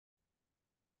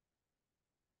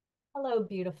Hello,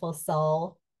 beautiful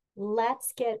soul.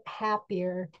 Let's get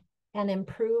happier and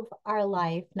improve our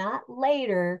life, not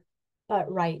later, but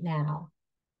right now.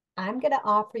 I'm going to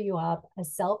offer you up a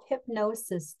self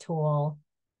hypnosis tool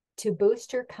to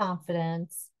boost your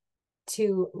confidence,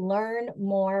 to learn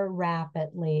more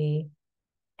rapidly,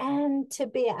 and to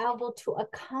be able to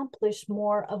accomplish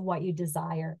more of what you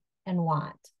desire and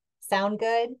want. Sound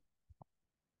good?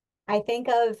 I think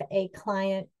of a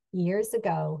client years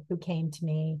ago who came to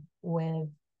me with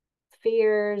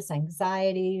fears,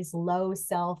 anxieties, low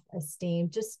self esteem,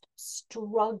 just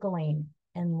struggling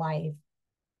in life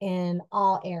in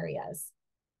all areas.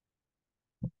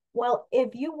 Well,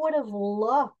 if you would have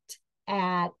looked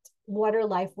at what her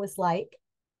life was like,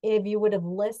 if you would have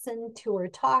listened to her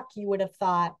talk, you would have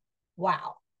thought,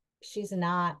 wow, she's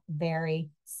not very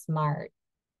smart.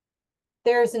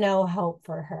 There's no hope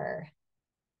for her.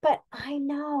 But I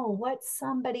know what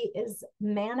somebody is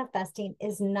manifesting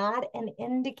is not an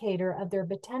indicator of their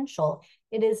potential.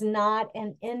 It is not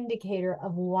an indicator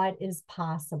of what is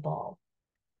possible.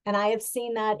 And I have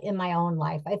seen that in my own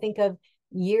life. I think of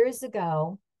years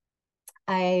ago,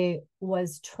 I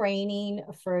was training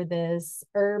for this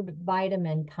herb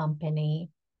vitamin company,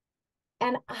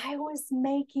 and I was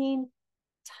making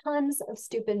tons of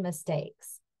stupid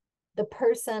mistakes. The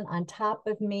person on top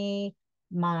of me,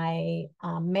 my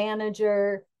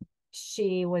manager,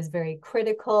 she was very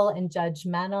critical and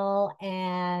judgmental.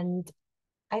 And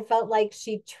I felt like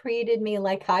she treated me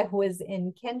like I was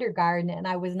in kindergarten and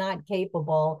I was not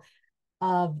capable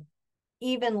of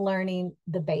even learning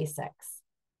the basics.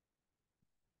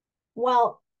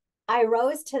 Well, I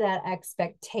rose to that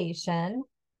expectation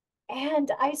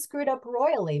and I screwed up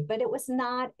royally, but it was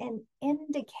not an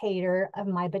indicator of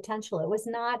my potential. It was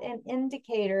not an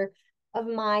indicator of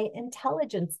my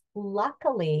intelligence.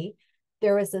 Luckily,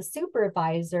 there was a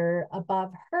supervisor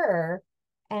above her,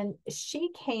 and she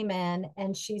came in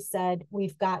and she said,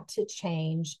 we've got to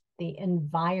change the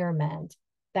environment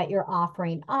that you're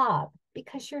offering up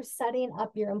because you're setting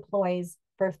up your employees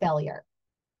for failure.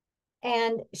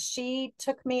 And she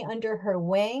took me under her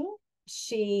wing.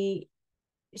 She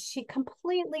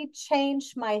completely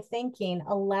changed my thinking,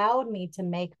 allowed me to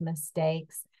make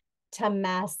mistakes, to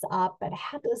mess up, but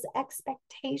had those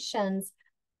expectations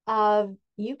of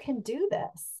you can do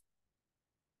this.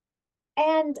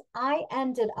 And I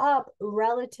ended up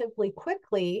relatively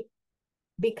quickly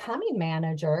becoming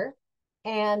manager,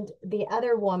 and the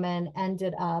other woman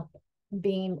ended up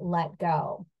being let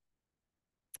go.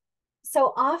 So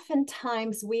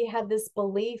oftentimes we have this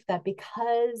belief that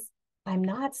because I'm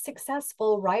not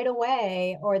successful right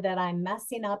away or that I'm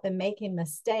messing up and making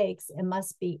mistakes, it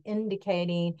must be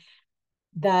indicating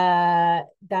that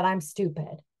I'm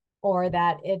stupid or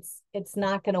that it's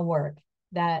not going to work,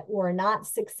 that we're not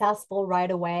successful right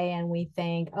away and we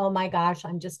think, "Oh my gosh,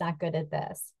 I'm just not good at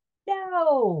this."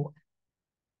 No.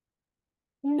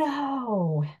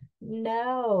 No.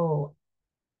 No.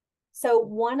 So,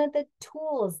 one of the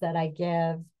tools that I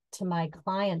give to my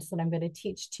clients that I'm going to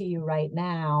teach to you right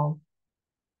now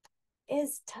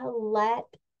is to let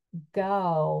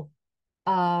go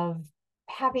of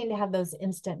having to have those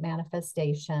instant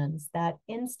manifestations, that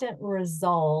instant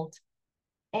result,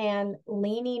 and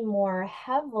leaning more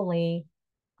heavily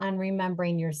on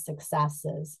remembering your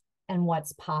successes and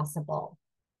what's possible.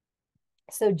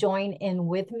 So, join in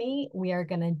with me. We are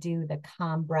going to do the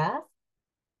calm breath.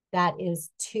 That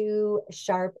is two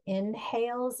sharp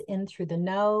inhales in through the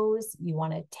nose. You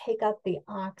want to take up the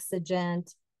oxygen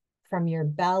from your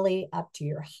belly up to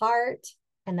your heart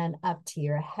and then up to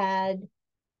your head.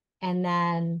 And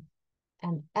then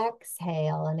an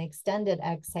exhale, an extended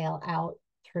exhale out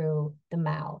through the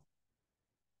mouth.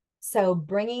 So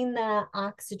bringing the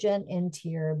oxygen into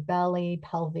your belly,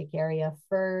 pelvic area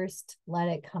first, let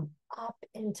it come up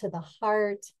into the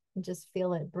heart and just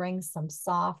feel it bring some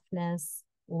softness,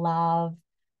 love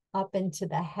up into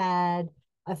the head,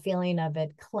 a feeling of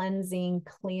it cleansing,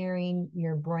 clearing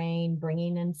your brain,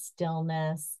 bringing in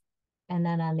stillness. And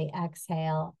then on the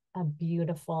exhale, a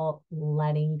beautiful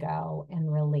letting go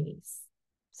and release.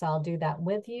 So I'll do that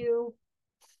with you.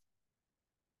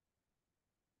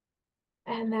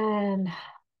 And then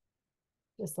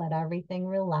just let everything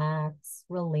relax,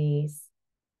 release,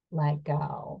 let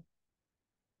go.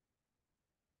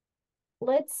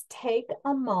 Let's take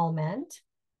a moment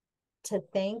to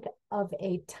think of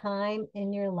a time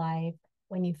in your life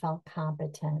when you felt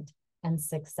competent and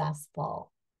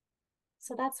successful.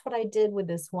 So that's what I did with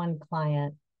this one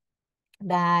client,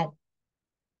 that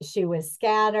she was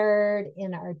scattered,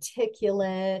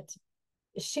 inarticulate.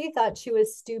 She thought she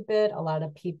was stupid. A lot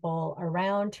of people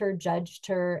around her judged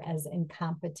her as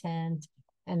incompetent.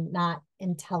 and not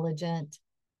intelligent.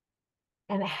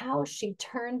 And how she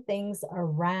turned things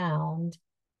around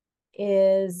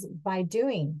is by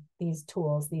doing these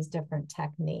tools, these different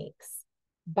techniques,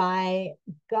 by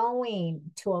going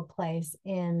to a place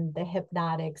in the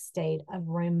hypnotic state of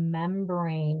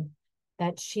remembering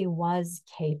that she was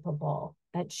capable,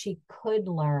 that she could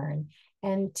learn,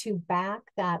 and to back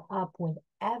that up with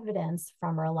evidence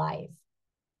from her life.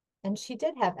 And she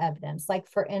did have evidence. Like,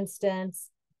 for instance,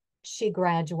 she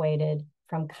graduated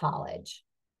from college.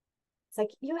 It's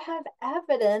like, you have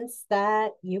evidence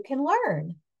that you can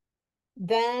learn.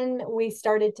 Then we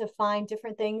started to find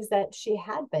different things that she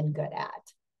had been good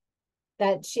at,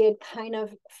 that she had kind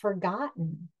of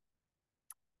forgotten.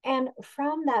 And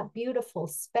from that beautiful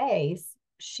space,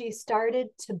 she started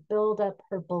to build up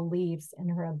her beliefs and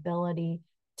her ability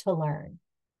to learn.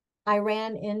 I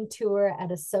ran into her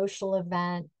at a social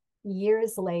event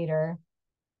years later,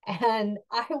 and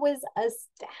I was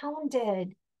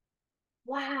astounded.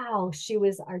 Wow, she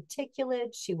was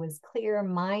articulate, she was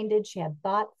clear-minded, she had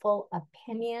thoughtful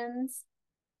opinions.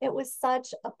 It was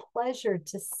such a pleasure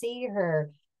to see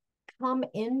her come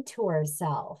into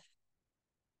herself.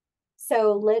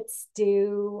 So let's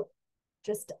do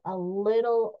just a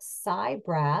little sigh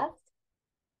breath.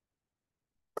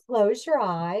 Close your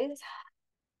eyes.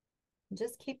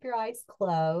 Just keep your eyes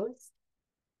closed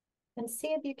and see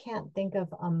if you can't think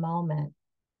of a moment,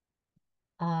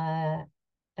 a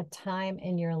time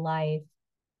in your life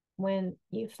when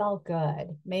you felt good.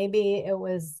 Maybe it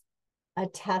was a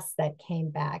test that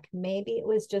came back. Maybe it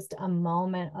was just a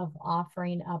moment of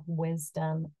offering up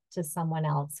wisdom to someone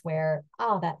else where,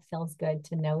 oh, that feels good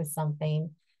to know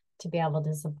something, to be able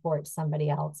to support somebody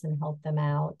else and help them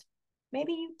out.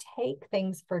 Maybe you take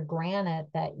things for granted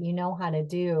that you know how to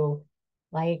do,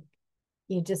 like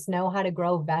you just know how to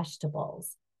grow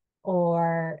vegetables,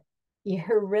 or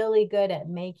you're really good at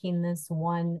making this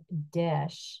one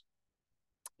dish.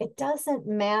 It doesn't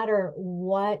matter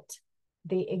what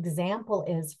the example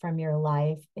is from your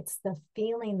life, it's the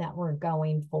feeling that we're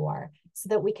going for, so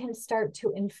that we can start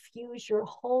to infuse your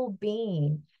whole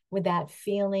being with that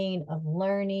feeling of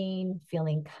learning,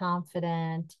 feeling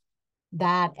confident,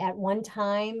 that at one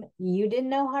time you didn't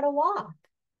know how to walk.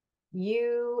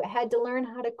 You had to learn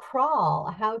how to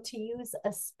crawl, how to use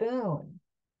a spoon.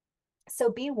 So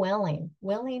be willing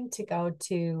to go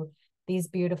to these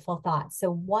beautiful thoughts. So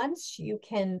once you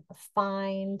can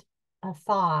find a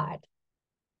thought,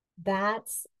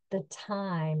 that's the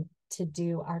time to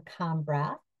do our calm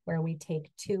breath, where we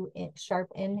take two sharp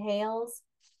inhales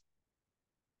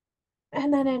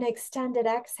and then an extended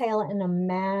exhale, and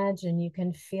imagine you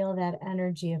can feel that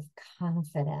energy of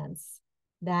confidence,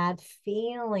 that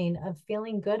feeling of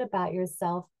feeling good about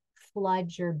yourself flood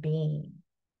your being.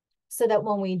 So that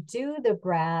when we do the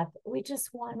breath, we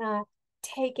just want to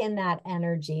take in that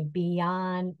energy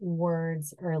beyond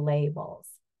words or labels.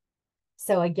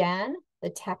 So again, the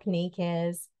technique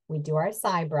is we do our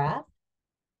sigh breath.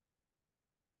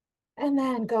 And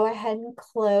then go ahead and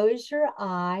close your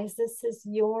eyes. This is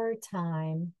your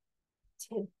time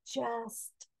to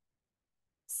just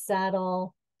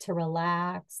settle, to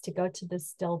relax, to go to the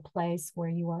still place where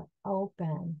you are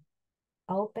open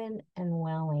and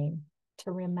willing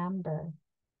to remember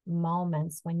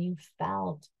moments when you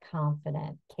felt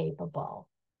confident, capable.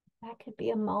 That could be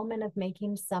a moment of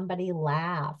making somebody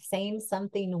laugh, saying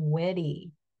something witty.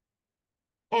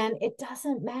 And it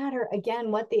doesn't matter, again,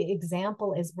 what the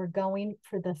example is. We're going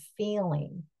for the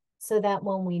feeling, so that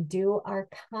when we do our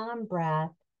calm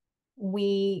breath,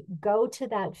 we go to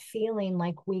that feeling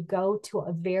like we go to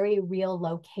a very real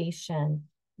location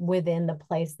within the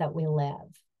place that we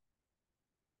live,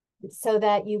 so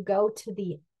that you go to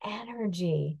the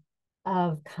energy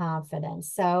of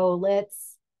confidence. So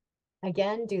let's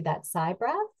again do that sigh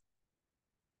breath.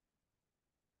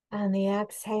 On the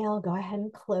exhale, go ahead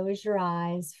and close your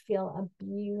eyes. Feel a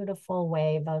beautiful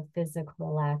wave of physical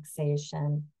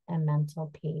relaxation and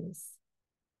mental peace.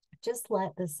 Just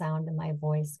let the sound of my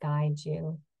voice guide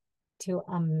you to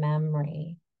a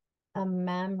memory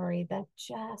that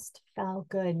just felt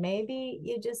good. Maybe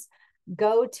you just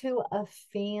go to a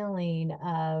feeling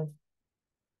of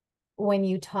when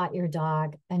you taught your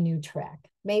dog a new trick.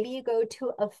 Maybe you go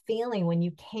to a feeling when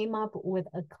you came up with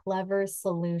a clever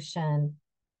solution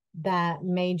that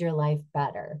made your life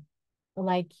better.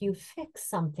 Like you fix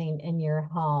something in your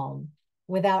home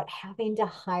without having to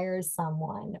hire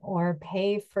someone or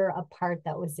pay for a part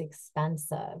that was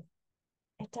expensive.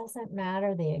 It doesn't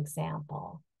matter the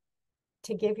example.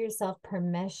 To give yourself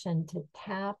permission to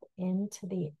tap into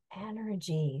the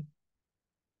energy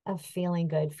of feeling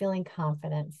good, feeling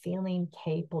confident, feeling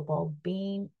capable,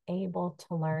 being able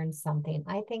to learn something.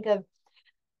 I think of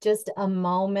just a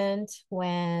moment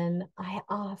when I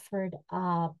offered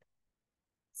up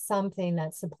something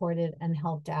that supported and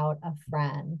helped out a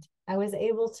friend. I was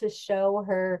able to show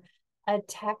her a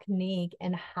technique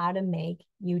and how to make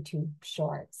YouTube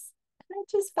shorts. And I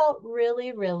just felt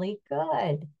really, really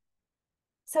good.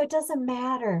 So it doesn't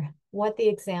matter what the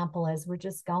example is, we're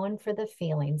just going for the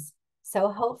feelings. So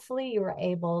hopefully you were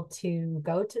able to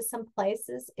go to some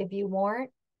places. If you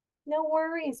weren't, no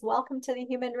worries. Welcome to the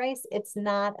human race. It's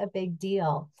not a big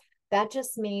deal. That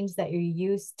just means that you're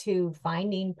used to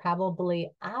finding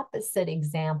probably opposite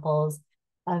examples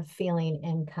of feeling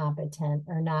incompetent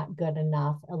or not good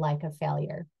enough or like a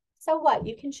failure. So what?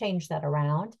 You can change that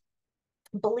around.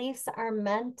 Beliefs are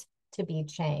meant to be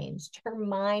changed. Her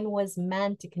mind was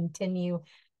meant to continue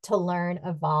to learn,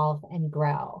 evolve, and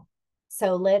grow.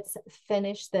 So let's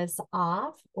finish this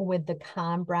off with the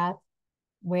calm breath,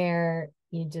 where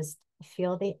you just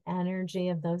feel the energy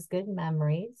of those good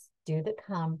memories. Do the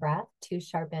calm breath, 2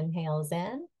 sharp inhales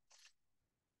in.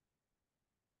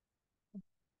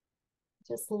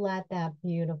 Just let that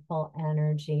beautiful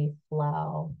energy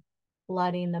flow,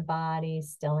 flooding the body,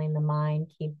 stilling the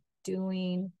mind. Keep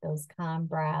doing those calm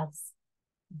breaths,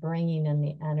 bringing in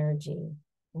the energy,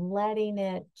 letting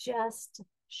it just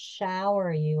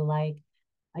shower you like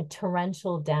a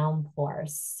torrential downpour,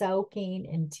 soaking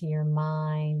into your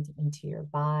mind, into your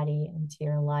body, into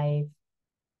your life.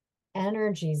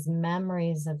 Energies,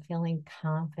 memories of feeling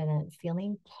confident,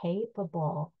 feeling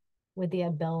capable with the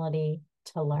ability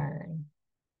to learn.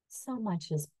 So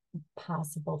much is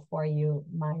possible for you,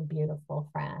 my beautiful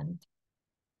friend.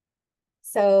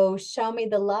 So show me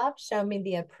the love, show me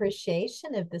the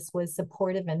appreciation. If this was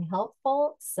supportive and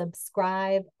helpful,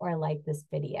 subscribe or like this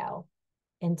video.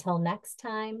 Until next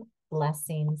time,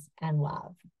 blessings and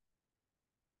love.